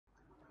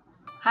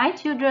Hi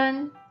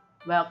children,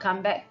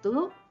 welcome back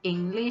to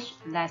English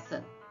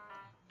lesson.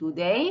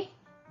 Today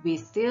we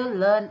still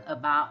learn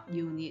about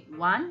Unit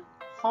 1,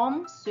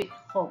 Home Sweet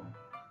Home.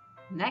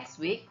 Next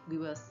week we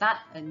will start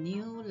a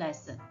new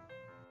lesson.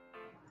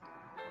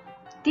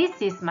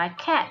 This is my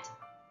cat,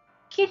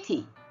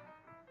 Kitty.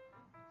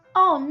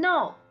 Oh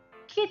no,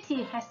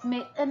 Kitty has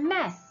made a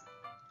mess.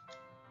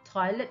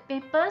 Toilet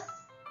papers,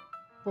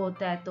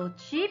 potato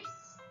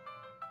chips,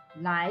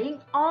 lying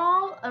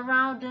all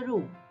around the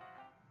room.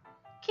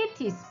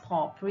 Kitty's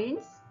paw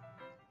prints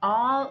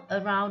all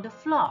around the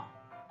floor.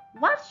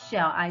 What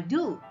shall I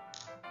do?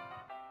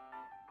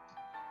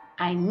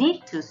 I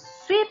need to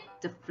sweep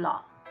the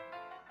floor.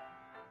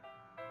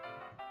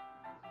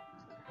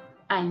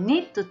 I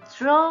need to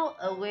throw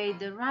away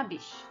the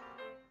rubbish.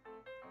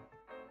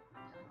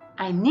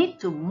 I need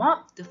to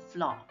mop the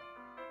floor.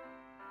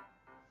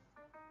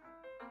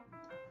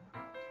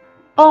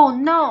 Oh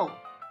no!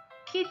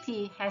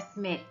 Kitty has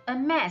made a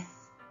mess.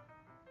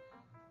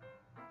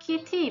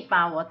 Kitty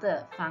把我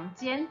的房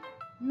间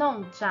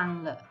弄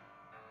脏了。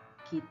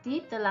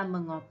Kitty telah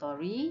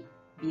mengotori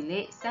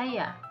bilik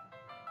saya.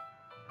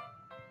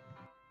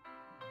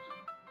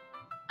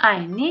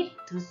 I need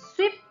to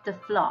sweep the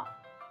floor.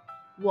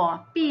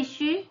 我必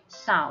须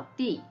扫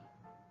地。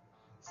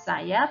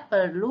Saya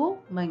perlu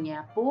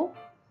menyapu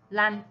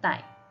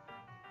lantai.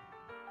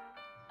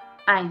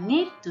 I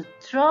need to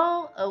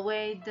throw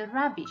away the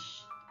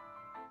rubbish.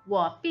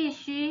 我必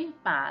须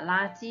把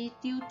垃圾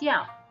丢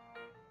掉。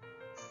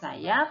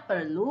Saya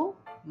perlu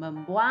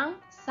membuang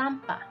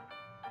sampah.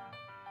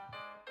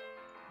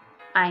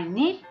 I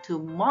need to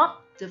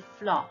mop the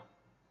floor.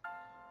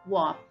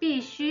 我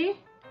必须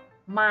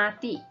抹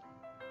地。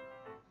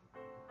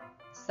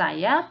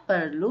Saya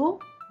perlu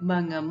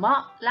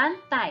mengemok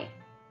lantai.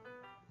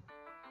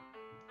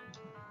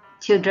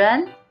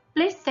 Children,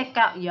 please take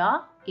out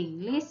your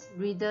English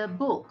reader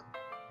book.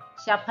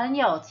 小朋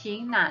友，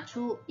请拿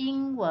出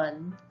英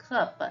文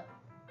课本。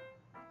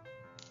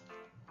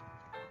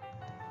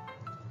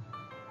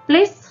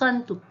Please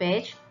turn to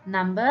page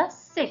number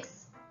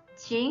 6.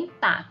 请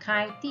打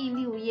开第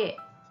6页。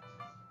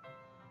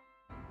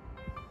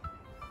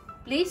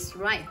Please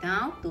write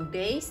down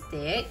today's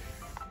date,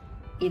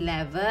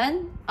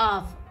 11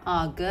 of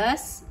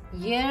August,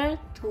 year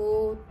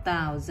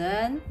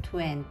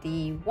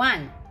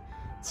 2021.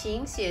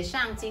 请写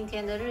上今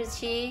天的日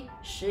期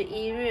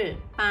，11日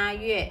8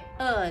月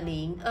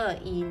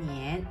2021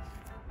年。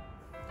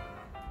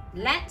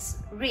Let's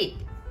read.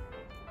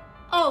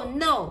 Oh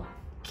no,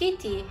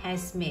 Kitty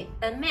has made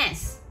a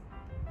mess.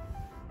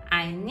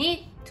 I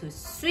need to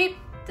sweep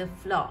the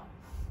floor.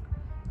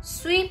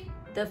 Sweep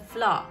the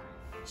floor.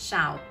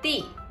 扫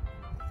地。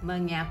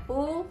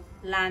Menyapu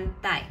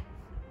lantai.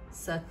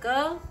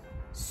 Circle,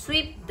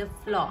 sweep the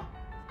floor.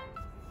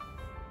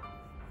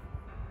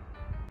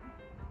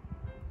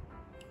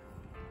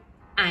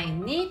 I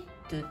need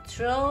to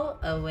throw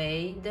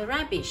away the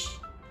rubbish.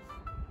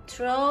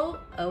 Throw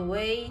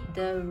away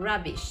the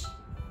rubbish.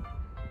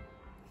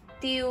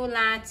 丢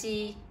垃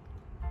圾。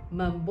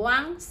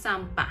Membuang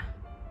sampah.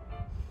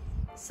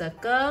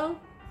 Circle,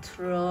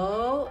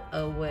 throw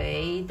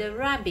away the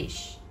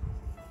rubbish.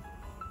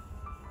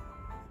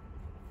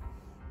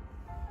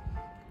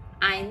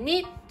 I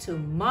need to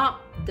mop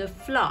the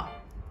floor.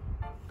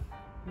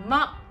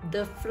 Mop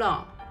the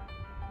floor.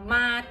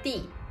 抹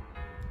地。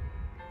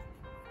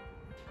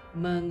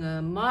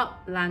Mengemok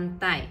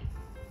lantai.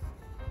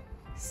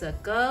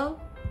 Circle,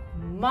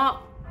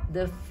 mop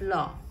the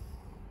floor.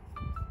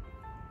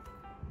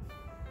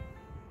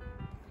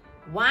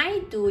 Why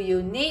do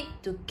you need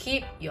to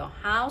keep your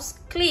house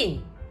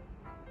clean?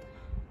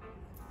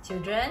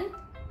 Children,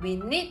 we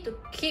need to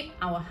keep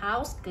our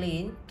house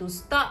clean to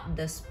stop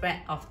the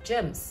spread of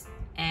germs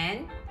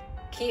and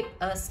keep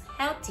us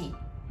healthy.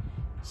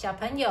 小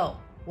朋友，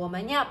我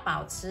们要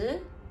保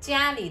持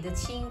家里的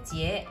清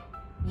洁，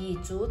以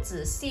阻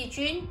止细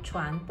菌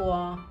传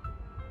播。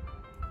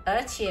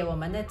而且我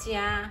们的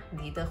家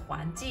里的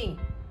环境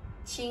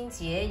清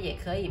洁也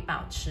可以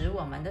保持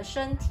我们的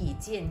身体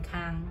健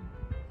康。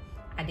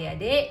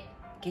Adik-adik,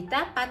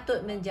 kita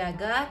patut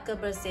menjaga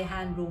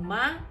kebersihan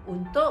rumah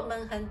untuk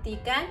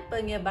menghentikan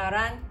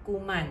penyebaran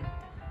kuman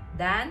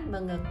dan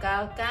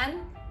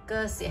mengekalkan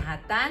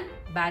kesihatan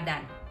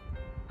badan.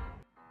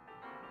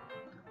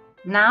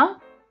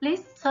 Now,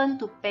 please turn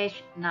to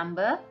page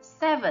number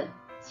 7.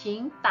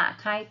 请打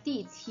开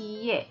第7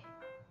页。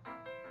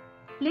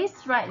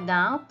Please write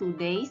down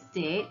today's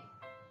date,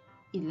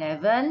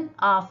 11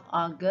 of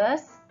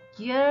August,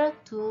 year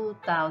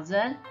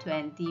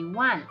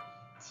 2021.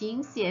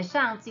 请写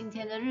上今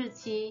天的日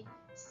期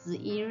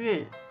，11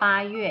日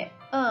8月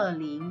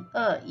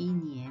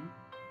2021年。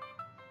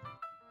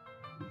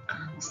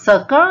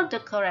Circle the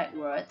correct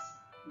words,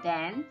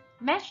 then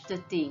match the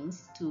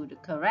things to the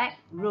correct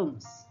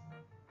rooms.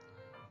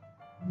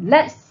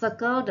 Let's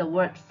circle the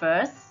word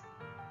first.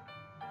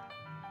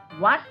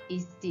 What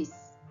is this?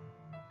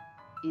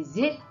 Is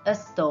it a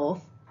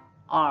stove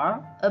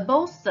or a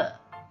bolster?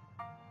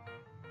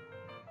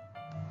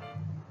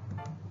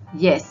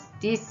 Yes,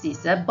 this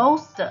is a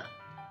bolster.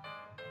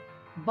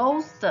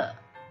 bolster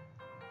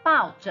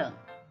抱枕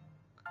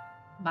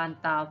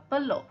bantal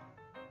pillow.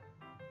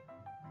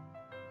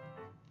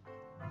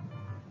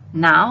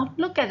 Now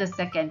look at the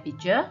second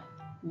picture.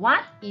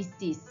 What is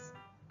this?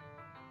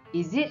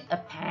 Is it a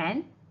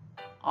pen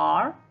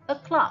or a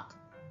clock?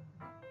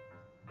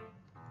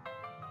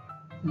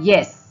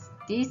 Yes,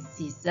 this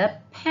is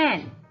a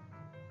pen.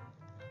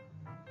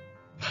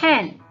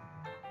 Pen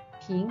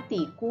平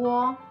底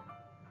锅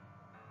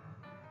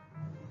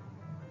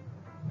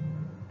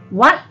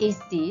What is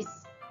this?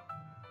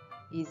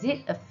 Is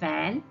it a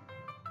fan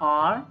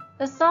or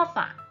a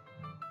sofa?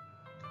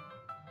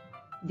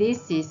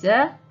 This is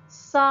a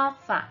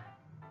sofa.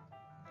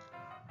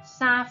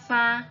 沙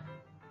发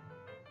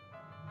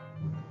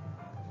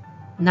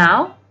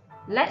Now,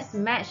 let's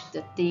match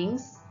the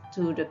things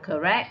to the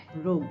correct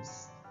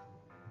rooms.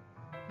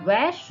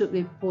 Where should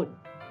we put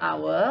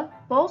our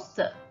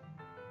bolster?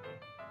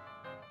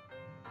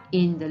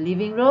 In the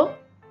living room,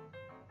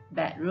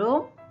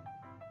 bedroom,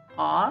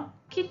 or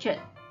kitchen?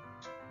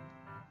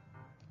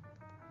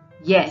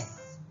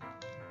 Yes,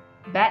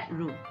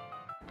 bedroom.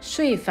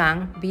 睡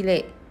房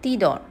bilik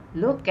tidur.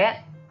 Look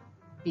at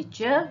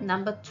picture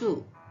number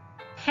 2.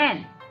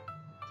 Pen.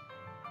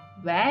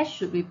 Where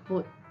should we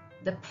put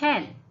the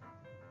pen?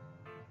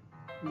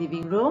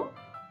 Living room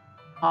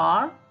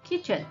or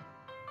kitchen?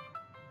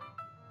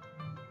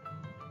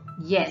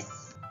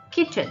 Yes,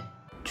 kitchen.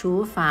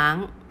 厨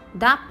房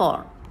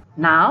dapur.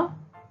 Now,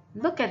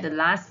 look at the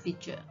last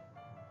picture.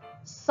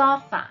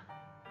 Sofa.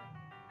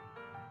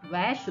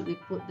 Where should we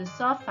put the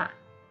sofa?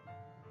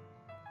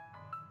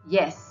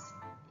 Yes,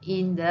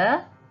 in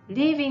the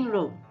living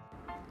room.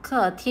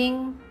 客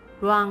厅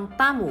ruang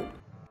tamu.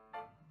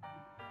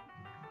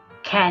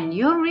 Can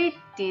you read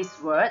these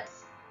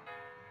words?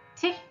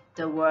 Tick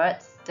the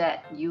words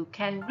that you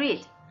can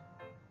read.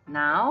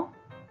 Now,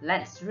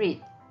 let's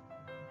read.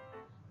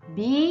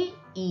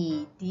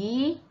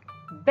 B-E-D,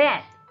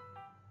 bed.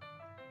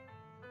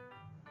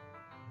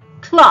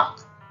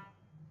 Clock.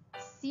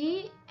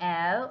 C-L-O-C-K,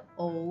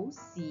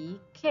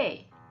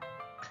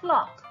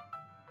 clock.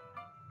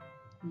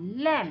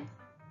 Lamp.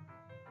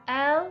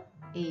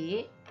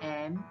 L-A-M-P,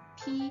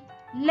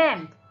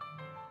 lamp.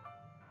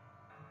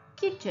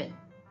 Kitchen.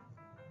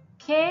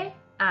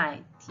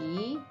 K-I-T-C-H-E-N,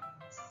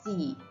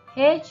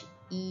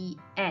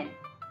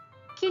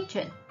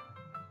 kitchen.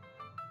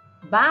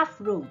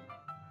 Bathroom.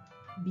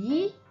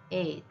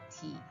 B-A-T-H-R-O-O-M,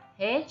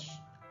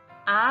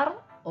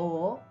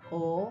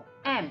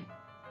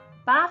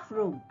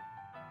 bathroom.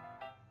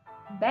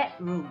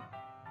 Bedroom.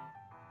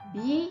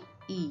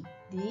 B-E-D-R-O-O-M,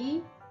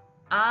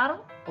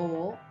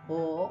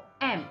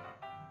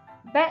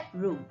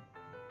 bedroom.